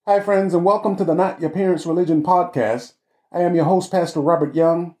Hi, friends, and welcome to the Not Your Parents' Religion podcast. I am your host, Pastor Robert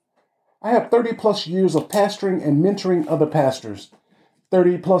Young. I have 30 plus years of pastoring and mentoring other pastors,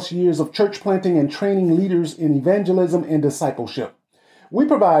 30 plus years of church planting and training leaders in evangelism and discipleship. We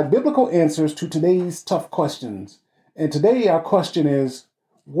provide biblical answers to today's tough questions. And today our question is,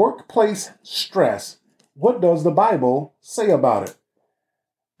 workplace stress. What does the Bible say about it?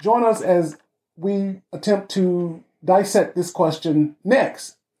 Join us as we attempt to dissect this question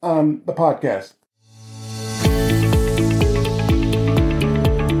next on the podcast.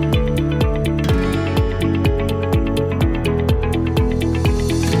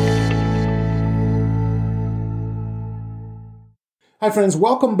 Hi, friends.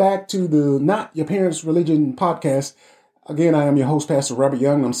 Welcome back to the Not Your Parents' Religion podcast. Again, I am your host, Pastor Robert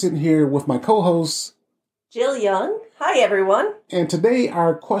Young. I'm sitting here with my co-host, Jill Young. Hi, everyone. And today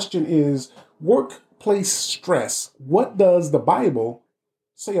our question is workplace stress. What does the Bible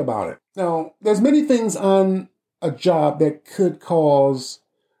say about it? Now, there's many things on a job that could cause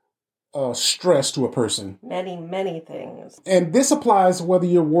stress to a person. Many things. And this applies whether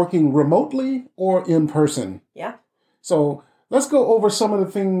you're working remotely or in person. Yeah. So let's go over some of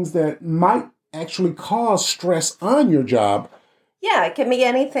the things that might actually cause stress on your job. Yeah, it can be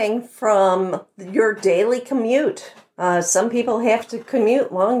anything from your daily commute. Some people have to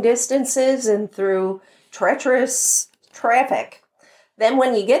commute long distances and through treacherous traffic. Then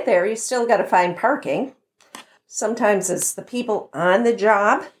when you get there, you still got to find parking. Sometimes it's the people on the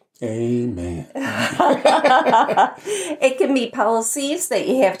job. Amen. It can be policies that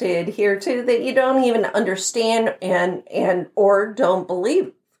you have to adhere to that you don't even understand and or don't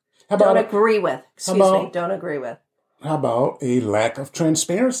believe. Don't agree with. Don't agree with. How about a lack of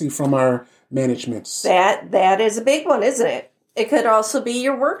transparency from our managements? That is a big one, isn't it? It could also be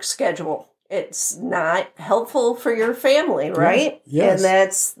your work schedule. It's not helpful for your family, right? Yes.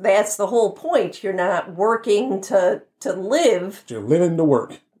 And that's the whole point. You're not working to live. You're living to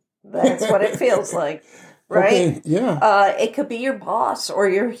work. That's what it feels like, right? Okay, yeah. It could be your boss or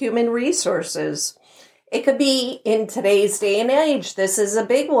your human resources. It could be, in today's day and age, this is a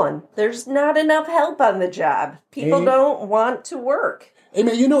big one. There's not enough help on the job. People don't want to work.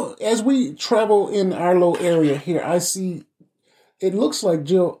 Amen. As we travel in our little area here, I see, it looks like,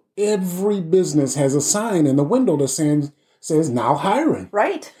 Jill, every business has a sign in the window that says now hiring.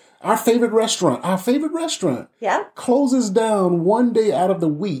 Right. Our favorite restaurant, Yeah. closes down one day out of the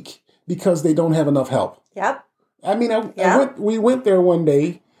week because they don't have enough help. Yep. I mean, we went there one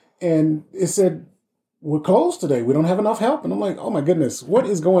day and it said, we're closed today. We don't have enough help. And I'm like, oh my goodness, what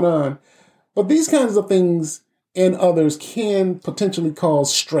is going on? But these kinds of things and others can potentially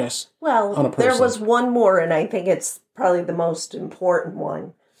cause stress on a person. There was one more, and I think it's probably the most important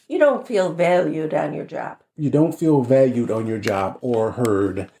one. You don't feel valued on your job. You don't feel valued on your job or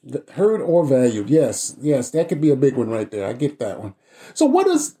heard. Heard or valued. Yes, that could be a big one right there. I get that one. So what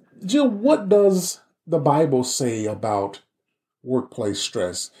does the Bible say about workplace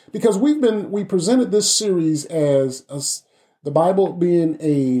stress? Because we presented this series as the Bible being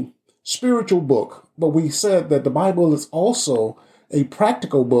a spiritual book, but we said that the Bible is also a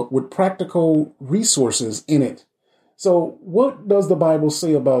practical book with practical resources in it. So what does the Bible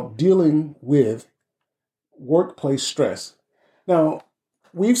say about dealing with workplace stress? Now,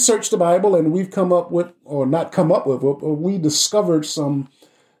 we've searched the Bible and we've we discovered some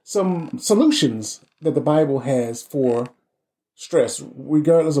solutions that the Bible has for stress,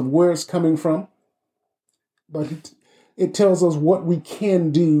 regardless of where it's coming from. But it tells us what we can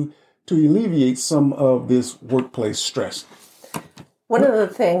do to alleviate some of this workplace stress. One of the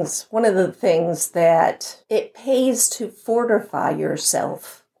things that it pays to fortify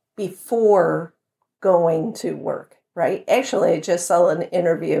yourself before going to work, right? Actually, I just saw an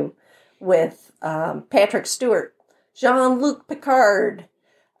interview with Patrick Stewart, Jean-Luc Picard.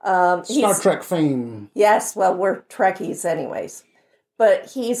 Star Trek fame. Yes, well, we're Trekkies anyways.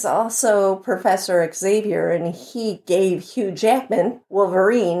 But he's also Professor Xavier, and he gave Hugh Jackman,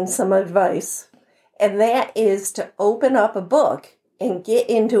 Wolverine, some advice. And that is to open up a book and get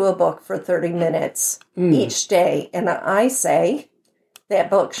into a book for 30 minutes each day. And I say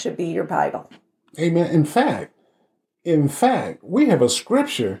that book should be your Bible. Amen. In fact, we have a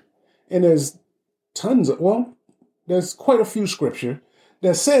scripture, and there's quite a few scripture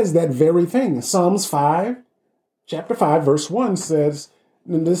that says that very thing. Psalms 5, chapter 5, verse 1 says,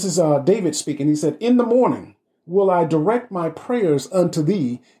 and this is David speaking, he said, "In the morning will I direct my prayers unto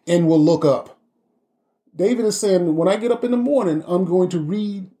thee and will look up." David is saying, when I get up in the morning, I'm going to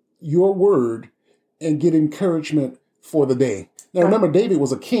read your word and get encouragement for the day. Now, remember, David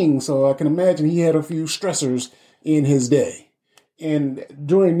was a king, so I can imagine he had a few stressors in his day. And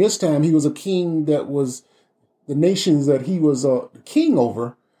during this time, he was a king that was the nations that he was a king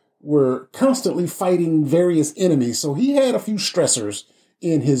over were constantly fighting various enemies. So he had a few stressors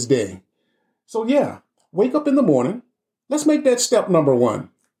in his day. So yeah, wake up in the morning. Let's make that step number one.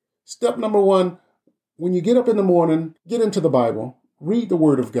 Step number one, when you get up in the morning, get into the Bible, read the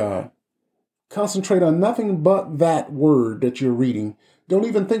Word of God. Concentrate on nothing but that word that you're reading. Don't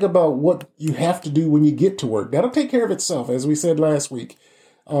even think about what you have to do when you get to work. That'll take care of itself, as we said last week.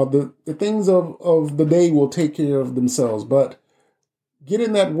 The things of the day will take care of themselves. But get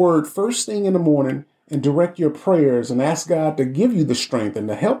in that word first thing in the morning and direct your prayers and ask God to give you the strength and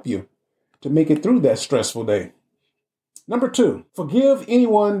to help you to make it through that stressful day. Number 2, forgive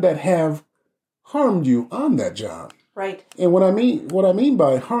anyone that have harmed you on that job. Right. And what I mean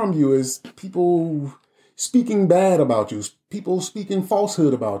by harm you is people speaking bad about you, people speaking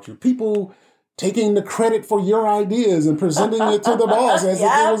falsehood about you, people taking the credit for your ideas and presenting it to the boss as if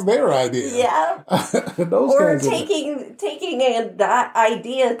it was their idea. Yeah. Those or kinds taking an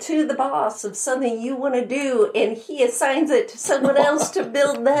idea to the boss of something you want to do, and he assigns it to someone else to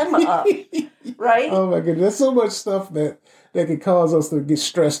build them up. Right? Oh my goodness, there's so much stuff that can cause us to get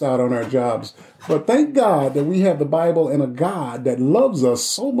stressed out on our jobs. But thank God that we have the Bible and a God that loves us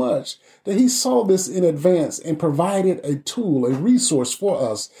so much that he saw this in advance and provided a tool, a resource for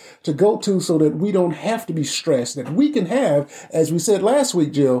us to go to so that we don't have to be stressed, that we can have, as we said last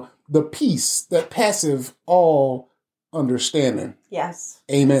week, Jill, the peace that passeth all understanding. Yes.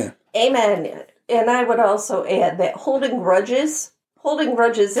 Amen. Amen. And I would also add that holding grudges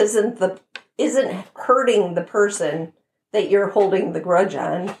isn't hurting the person that you're holding the grudge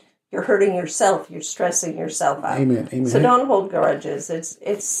on. You're hurting yourself. You're stressing yourself out. Amen. Amen. So don't hold grudges.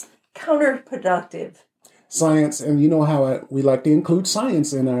 It's counterproductive. Science, and you know how we like to include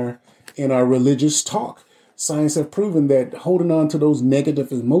science in our religious talk. Science have proven that holding on to those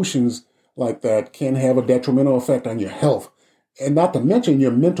negative emotions like that can have a detrimental effect on your health, and not to mention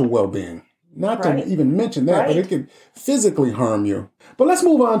your mental well-being. Not to even mention that, but it can physically harm you. But let's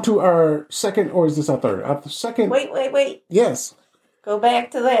move on to our second, or is this our third? Our second. Wait. Yes. Go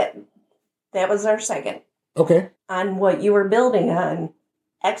back to that. That was our second. Okay. On what you were building on,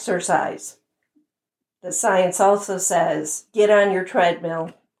 exercise. The science also says, get on your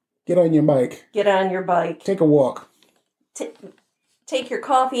treadmill. Get on your bike. Get on your bike. Take a walk. Take your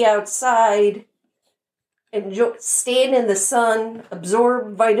coffee outside. Enjoy, stand in the sun.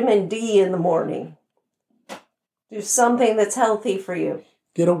 Absorb vitamin D in the morning. Do something that's healthy for you.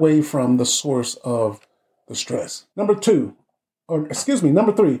 Get away from the source of the stress. Number 3.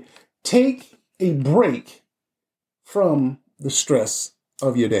 Take a break from the stress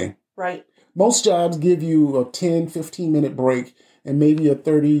of your day. Right. Most jobs give you a 10, 15-minute break and maybe a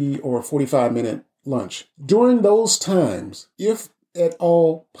 30 or 45-minute lunch. During those times, if at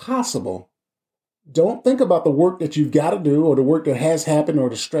all possible, don't think about the work that you've got to do or the work that has happened or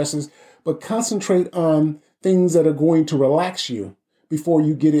the stresses, but concentrate on things that are going to relax you before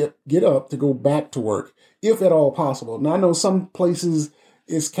you get up to go back to work, if at all possible. Now, I know some places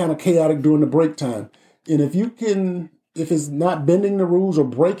it's kind of chaotic during the break time. And if it's not bending the rules or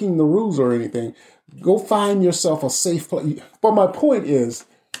breaking the rules or anything, go find yourself a safe place. But my point is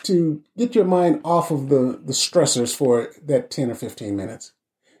to get your mind off of the stressors for that 10 or 15 minutes.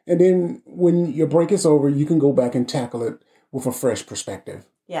 And then when your break is over, you can go back and tackle it with a fresh perspective.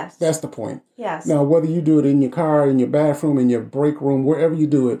 Yes. That's the point. Yes. Now, whether you do it in your car, in your bathroom, in your break room, wherever you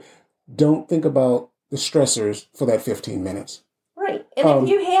do it, don't think about the stressors for that 15 minutes. Right. And if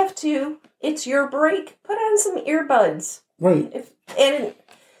you have to, it's your break. Put on some earbuds. Right. And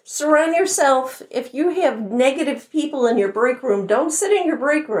surround yourself. If you have negative people in your break room, don't sit in your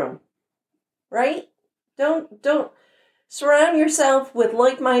break room. Right? Don't surround yourself with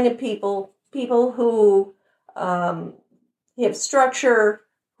like-minded people who have structure,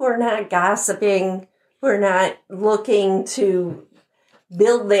 who are not gossiping, who are not looking to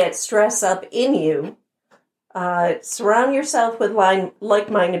build that stress up in you. Surround yourself with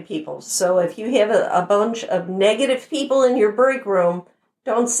like-minded people. So if you have a bunch of negative people in your break room,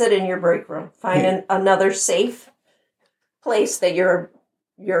 don't sit in your break room. Find another safe place that your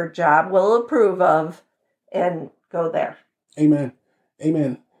job will approve of and go there. Amen.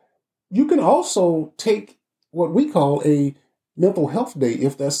 Amen. You can also take what we call a mental health day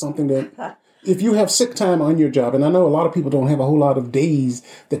if that's something that... If you have sick time on your job, and I know a lot of people don't have a whole lot of days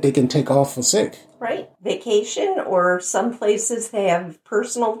that they can take off for sick. Right. Vacation, or some places have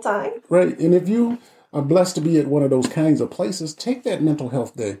personal time. Right. And if you are blessed to be at one of those kinds of places, take that mental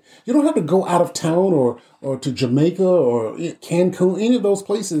health day. You don't have to go out of town or to Jamaica or Cancun, any of those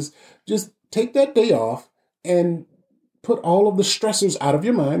places. Just take that day off and put all of the stressors out of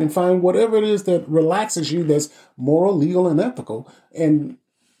your mind and find whatever it is that relaxes you that's moral, legal, and ethical, and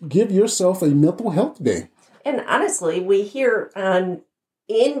give yourself a mental health day. And honestly, we hear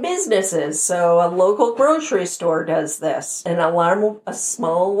in businesses, so a local grocery store does this. A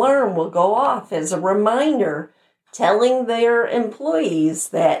small alarm will go off as a reminder, telling their employees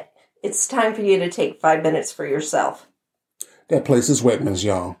that it's time for you to take 5 minutes for yourself. That place is Wegmans,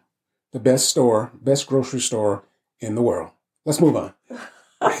 y'all. The best grocery store in the world. Let's move on.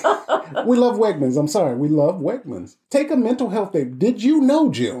 We love Wegmans. I'm sorry. We love Wegmans. Take a mental health day. Did you know,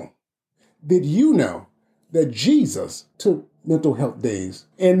 Jill? Did you know that Jesus took mental health days?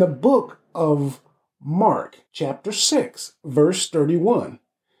 In the book of Mark, chapter 6, verse 31,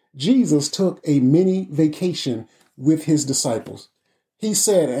 Jesus took a mini vacation with his disciples. He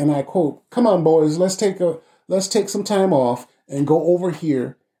said, and I quote, "Come on, boys, let's take some time off and go over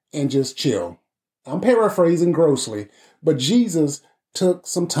here and just chill." I'm paraphrasing grossly, but Jesus took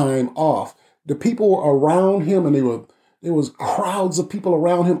some time off. The people were around him, and there was crowds of people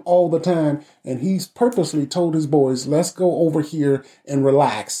around him all the time, and he's purposely told his boys, "Let's go over here and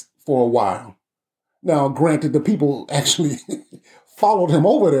relax for a while." Now, granted, the people actually followed him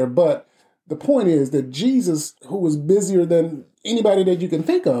over there, but the point is that Jesus, who was busier than anybody that you can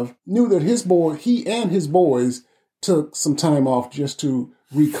think of, knew that he and his boys took some time off just to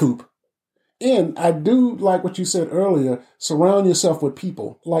recoup. And I do like what you said earlier, surround yourself with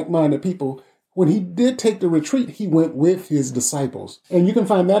people, like-minded people. When he did take the retreat, he went with his disciples. And you can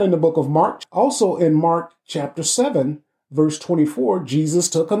find that in the book of Mark. Also in Mark chapter 7, verse 24, Jesus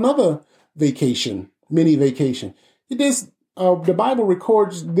took another vacation, mini vacation. The Bible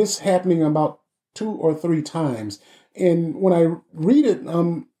records this happening about 2 or 3 times. And when I read it,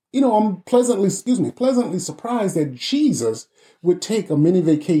 I'm pleasantly surprised that Jesus would take a mini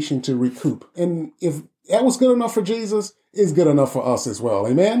vacation to recoup. And if that was good enough for Jesus, it's good enough for us as well.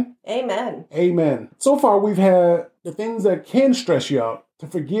 Amen? Amen. Amen. So far, we've had the things that can stress you out. To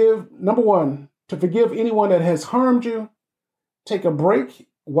forgive, number one, to forgive anyone that has harmed you. Take a break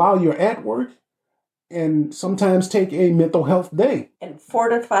while you're at work. And sometimes take a mental health day. And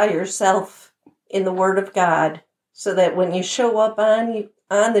fortify yourself in the Word of God so that when you show up on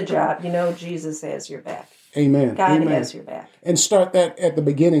the job, you know Jesus has your back. Amen. God Amen. has your back. And start that at the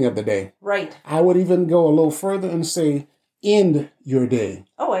beginning of the day. Right. I would even go a little further and say, end your day.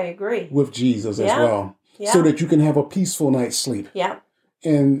 Oh, I agree. With Jesus as well. Yeah. So that you can have a peaceful night's sleep. Yeah.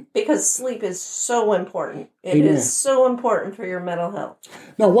 And because sleep is so important. It Amen. is so important for your mental health.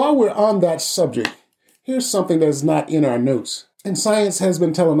 Now, while we're on that subject, here's something that's not in our notes. And science has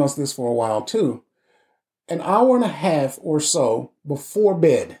been telling us this for a while, too. An hour and a half or so before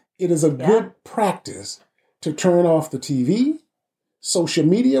bed, it is a good practice to turn off the TV, social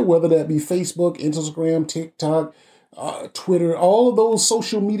media, whether that be Facebook, Instagram, TikTok, Twitter, all of those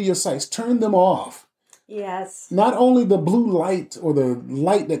social media sites, turn them off. Yes. Not only the blue light or the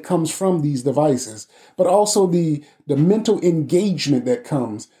light that comes from these devices, but also the mental engagement that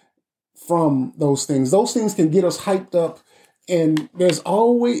comes from those things. Those things can get us hyped up, and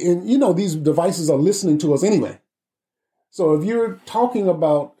these devices are listening to us anyway. So if you're talking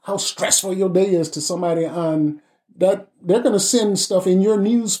about how stressful your day is to somebody on that, they're going to send stuff in your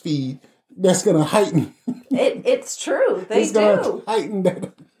news feed that's going to heighten. It's true. They do. Going to heighten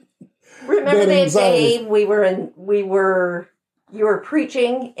that. Remember that day you were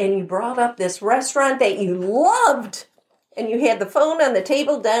preaching and you brought up this restaurant that you loved, and you had the phone on the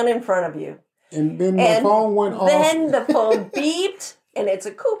table down in front of you. And then the phone went off. Then the phone beeped, and it's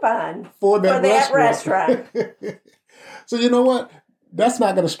a coupon for that restaurant. So you know what? That's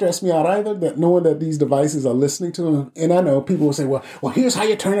not going to stress me out either, that knowing that these devices are listening to them. And I know people will say, well, here's how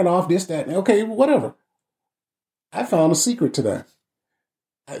you turn it off, this, that. Okay, whatever. I found a secret to that.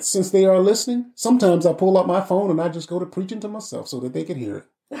 Since they are listening, sometimes I pull up my phone and I just go to preaching to myself so that they can hear it.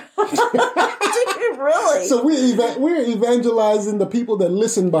 Really? So we're evangelizing the people that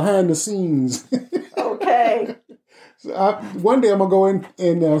listen behind the scenes. Okay. So one day I'm going to go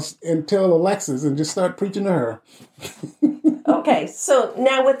in and tell Alexis and just start preaching to her. Okay, so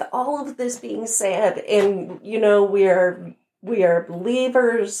now with all of this being said, and we are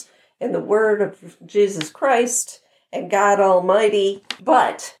believers in the word of Jesus Christ and God Almighty,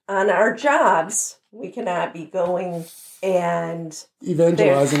 but on our jobs, we cannot be going and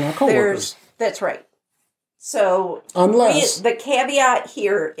evangelizing our coworkers. That's right. So unless the caveat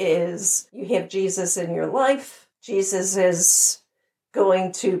here is you have Jesus in your life. Jesus is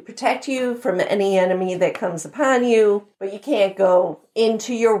going to protect you from any enemy that comes upon you, but you can't go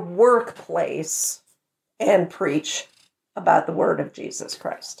into your workplace and preach about the word of Jesus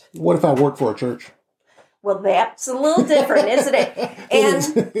Christ. What if I work for a church? Well, that's a little different, isn't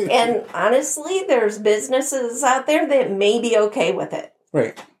it? And honestly, there's businesses out there that may be okay with it.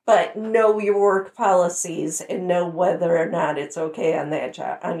 Right. But know your work policies and know whether or not it's okay on that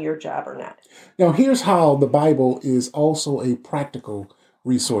job, on your job or not. Now, here's how the Bible is also a practical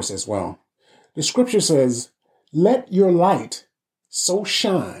resource as well. The scripture says, "Let your light so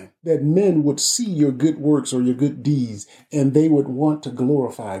shine that men would see your good works or your good deeds, and they would want to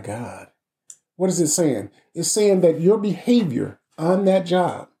glorify God." What is it saying? It's saying that your behavior on that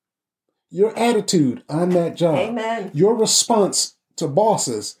job, your attitude on that job, Amen. Your response to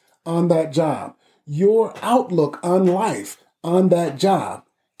bosses on that job, your outlook on life on that job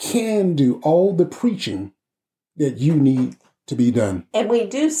can do all the preaching that you need to be done. And we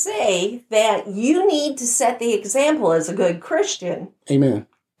do say that you need to set the example as a good Christian. Amen.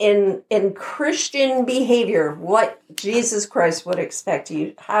 In Christian behavior, what Jesus Christ would expect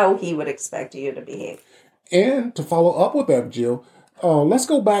you, how he would expect you to behave. And to follow up with that, Jill, let's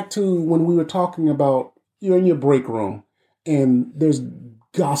go back to when we were talking about you're in your break room and there's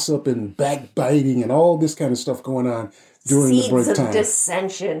gossip and backbiting and all this kind of stuff going on during the break time. Seeds of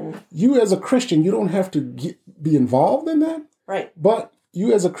dissension. You as a Christian, you don't have to be involved in that. Right. But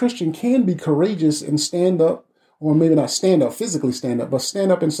you as a Christian can be courageous and stand up, or maybe not stand up, physically stand up, but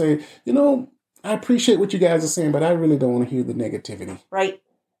stand up and say, you know, I appreciate what you guys are saying, but I really don't want to hear the negativity. Right.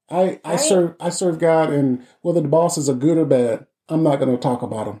 I serve God, and whether the bosses are good or bad, I'm not going to talk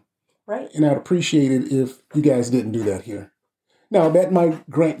about them. Right. And I'd appreciate it if you guys didn't do that here. Now, that might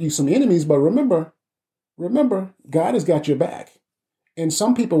grant you some enemies, but remember, God has got your back. And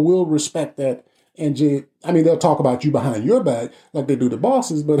some people will respect that. And they'll talk about you behind your back like they do the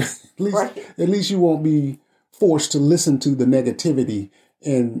bosses, but at least you won't be forced to listen to the negativity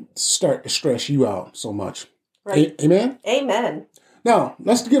and start to stress you out so much. Right. Amen? Amen. Now,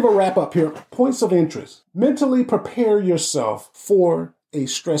 let's give a wrap up here. Points of interest. Mentally prepare yourself for a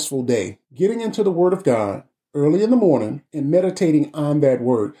stressful day. Getting into the Word of God early in the morning and meditating on that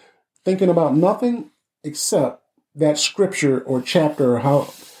Word. Thinking about nothing except that scripture or chapter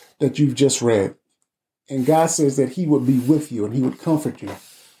that you've just read. And God says that he would be with you and he would comfort you.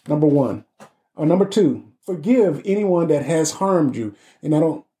 Number one. Number two, forgive anyone that has harmed you.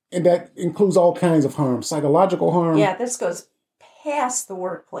 And that includes all kinds of harm, psychological harm. Yeah, this goes past the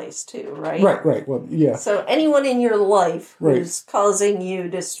workplace too, right? Right. Well, yeah. So anyone in your life who's causing you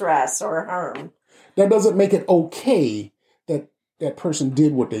distress or harm. That doesn't make it okay that person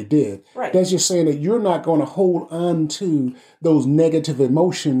did what they did. Right. That's just saying that you're not going to hold on to those negative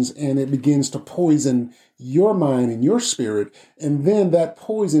emotions and it begins to poison your mind and your spirit. And then that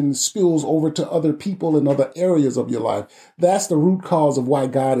poison spills over to other people in other areas of your life. That's the root cause of why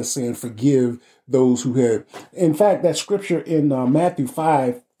God is saying forgive those who have. In fact, that scripture in Matthew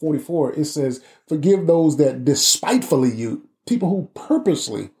 5:44, it says, forgive those that despitefully you, people who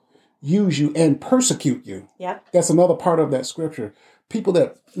purposely use you and persecute you. Yep. That's another part of that scripture. People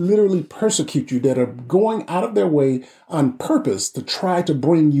that literally persecute you, that are going out of their way on purpose to try to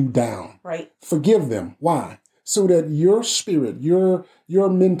bring you down. Right. Forgive them. Why? So that your spirit, your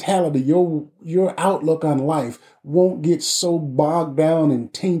mentality, your outlook on life won't get so bogged down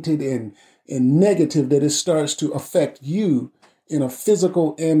and tainted and negative that it starts to affect you in a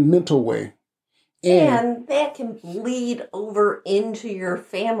physical and mental way. And that can bleed over into your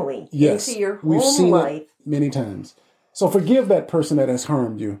family, yes, into your we've home seen life. It many times. So forgive that person that has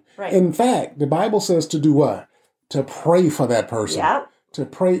harmed you. Right. In fact, the Bible says to do what? To pray for that person. Yeah. To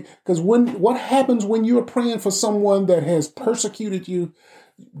pray. Because what happens when you're praying for someone that has persecuted you?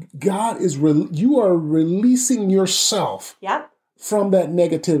 You are releasing yourself from that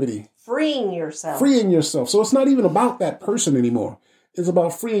negativity. Freeing yourself. So it's not even about that person anymore. It's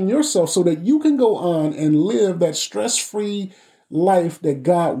about freeing yourself so that you can go on and live that stress-free life that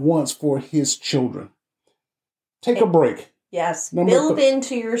God wants for his children. Take a break. Yes. Build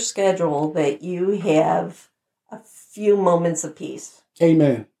into your schedule that you have a few moments of peace.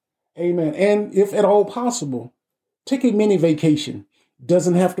 Amen. And if at all possible, take a mini vacation.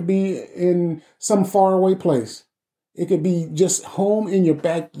 Doesn't have to be in some faraway place. It could be just home in your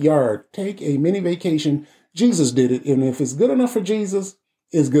backyard. Take a mini vacation. Jesus did it. And if it's good enough for Jesus,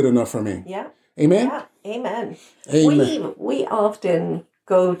 it's good enough for me. Yeah. Amen? Yeah. Amen. Amen. We often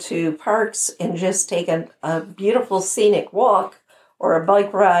go to parks and just take a beautiful scenic walk or a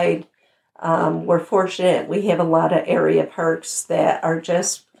bike ride. We're fortunate. We have a lot of area parks that are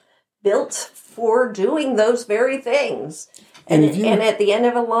just built for doing those very things. And at the end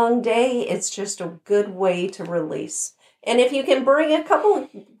of a long day, it's just a good way to release. And if you can bring a couple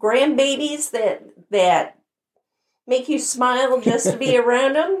grandbabies that make you smile just to be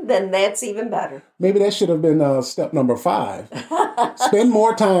around them, then that's even better. Maybe that should have been step number 5. Spend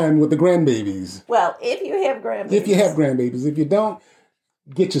more time with the grandbabies. Well, if you have grandbabies. If you have grandbabies. If you don't,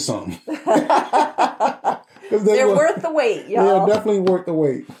 get you some. They're worth the wait, y'all. They're definitely worth the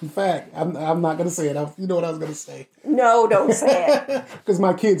wait. In fact, I'm not going to say it. You know what I was going to say. No, don't say it. Because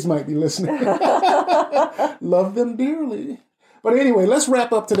my kids might be listening. Love them dearly. But anyway, let's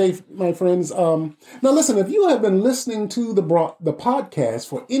wrap up today, my friends. Now, listen, if you have been listening to the podcast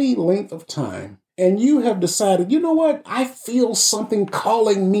for any length of time, and you have decided, you know what, I feel something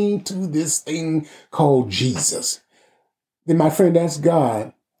calling me to this thing called Jesus, then, my friend, that's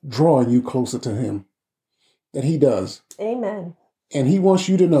God drawing you closer to him. That he does. Amen. And he wants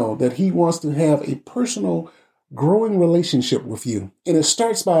you to know that he wants to have a personal, growing relationship with you. And it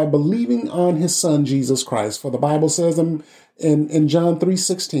starts by believing on his son, Jesus Christ. For the Bible says in John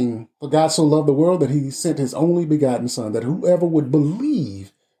 3:16, for God so loved the world that he sent his only begotten son, that whoever would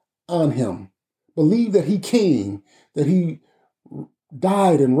believe on him, believe that he came, that he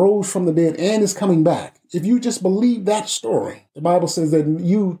died and rose from the dead and is coming back. If you just believe that story, the Bible says that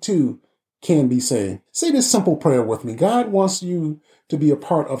you too can be saved. Say this simple prayer with me. God wants you to be a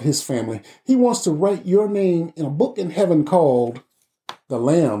part of his family. He wants to write your name in a book in heaven called the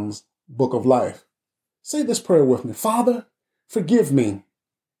Lamb's Book of Life. Say this prayer with me. Father, forgive me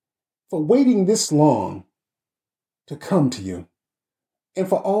for waiting this long to come to you, and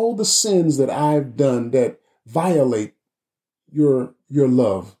for all the sins that I've done that violate your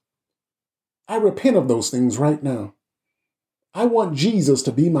love. I repent of those things right now. I want Jesus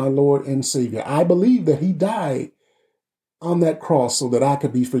to be my Lord and Savior. I believe that he died on that cross so that I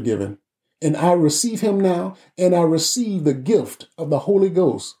could be forgiven. And I receive him now, and I receive the gift of the Holy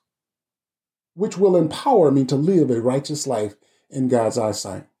Ghost, which will empower me to live a righteous life in God's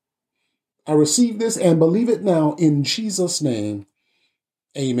eyesight. I receive this and believe it now in Jesus' name.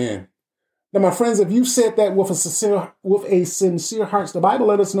 Amen. Now, my friends, if you said that with a sincere heart, the Bible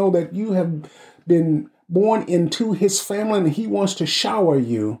let us know that you have been born into his family, and he wants to shower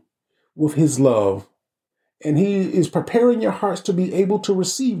you with his love. And he is preparing your hearts to be able to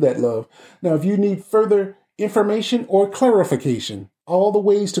receive that love. Now, if you need further information or clarification, all the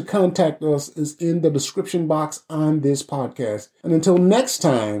ways to contact us is in the description box on this podcast. And until next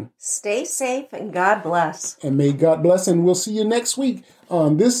time, stay safe and God bless. And may God bless, and we'll see you next week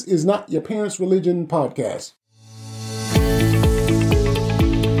on This Is Not Your Parents' Religion podcast.